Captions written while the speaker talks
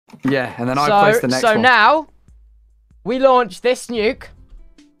Yeah, and then I place the next one. So now, we launch this nuke.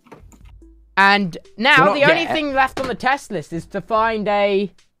 And now the only thing left on the test list is to find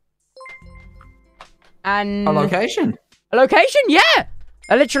a location. A location? Yeah!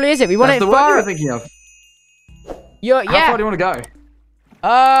 That literally is it. We want it the far. one you're thinking of. Yeah. How far do you want to go?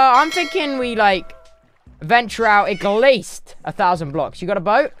 I'm thinking we, like, venture out at least 1,000 blocks. You got a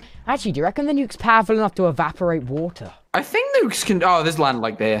boat? Actually, do you reckon the nuke's powerful enough to evaporate water? I think nukes can... Oh, there's land,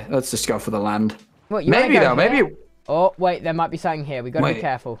 like, there. Let's just go for the land. What, maybe, though. Here? Maybe... Oh, wait. There might be something here. We got to be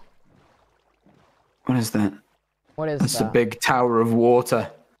careful. What is that? What is that? That's a big tower of water.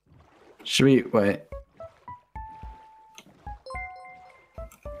 Should we... Wait.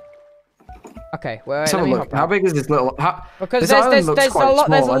 Okay, wait, let me hop How big is this little... Because there's a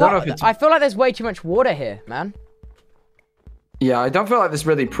lot... I feel like there's way too much water here, man. Yeah, I don't feel like this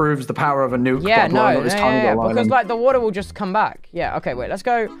really proves the power of a nuke. Yeah, because, like, the water will just come back. Yeah, okay, wait, let's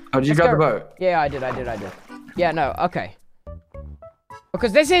go... Oh, did you grab the boat? Yeah, I did. Yeah, no, okay.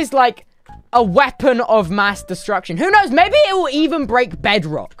 Because this is, like, a weapon of mass destruction. Who knows? Maybe it will even break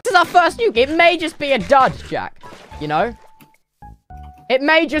bedrock. This is our first nuke. It may just be a dud, Jack. You know? It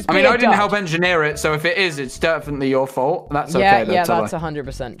may just be a dud. I didn't help engineer it, so if it is, it's definitely your fault. That's okay, though, yeah, that's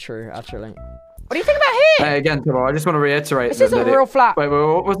 100% true, actually. What do you think about here? Hey, again, Tubbo, I just want to reiterate this is a real flat... Wait,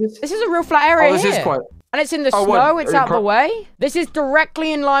 what was this? This is a real flat area here. Oh, this is quite... And it's in the snow, it's out the way. This is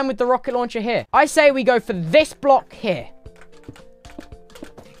directly in line with the rocket launcher here. I say we go for this block here.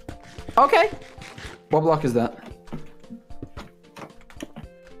 Okay. What block is that?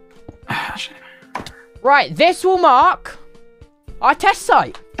 Right, this will mark our test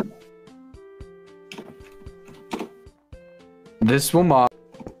site. This will mark...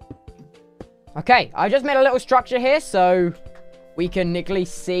 Okay, I just made a little structure here so we can at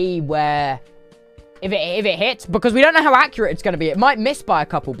least see where... If it hits, because we don't know how accurate it's going to be. It might miss by a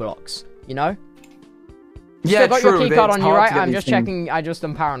couple blocks, you know? Yeah, still got true. your key card on you, right? I'm just checking.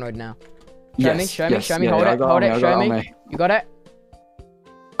 I'm paranoid now. Show me. Hold it. Show me. You got it?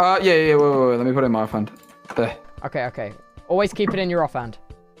 Yeah. Wait. Let me put it in my offhand. There. Okay. Always keep it in your offhand.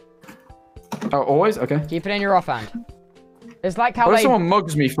 Oh, always? Okay. Keep it in your offhand. It's like how What if someone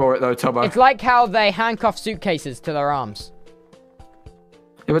mugs me for it, though, Tubbo? It's like how they handcuff suitcases to their arms.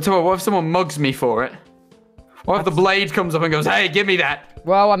 Yeah, but Tubbo, what if someone mugs me for it? What if the blade comes up and goes, hey, give me that?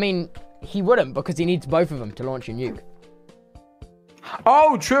 Well, I mean, he wouldn't because he needs both of them to launch a nuke.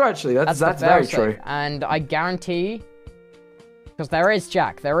 Oh, true, actually. That's very true. And I guarantee, because there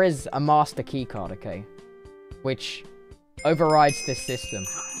is a master key card, okay? Which overrides this system.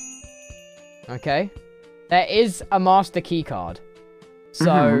 Okay? There is a master key card.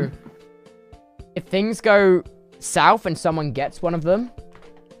 So, if things go south and someone gets one of them,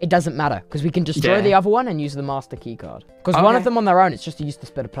 it doesn't matter, because we can destroy the other one and use the master key card. Because one of them on their own, it's just a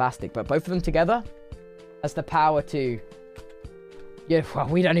useless bit of plastic, but both of them together has the power to... Yeah, well,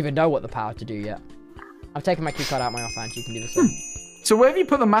 we don't even know what the power to do yet. I've taken my key card out of my offhand, you can do the same. So where have you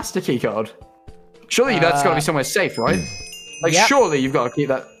put the master key card? Surely that's got to be somewhere safe, right? Like, surely you've got to keep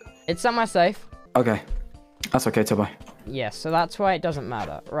that... It's somewhere safe. Okay. That's okay, Tubbo. Yes, so that's why it doesn't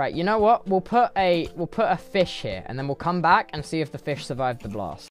matter. Right, you know what? We'll put a fish here, and then we'll come back and see if the fish survived the blast.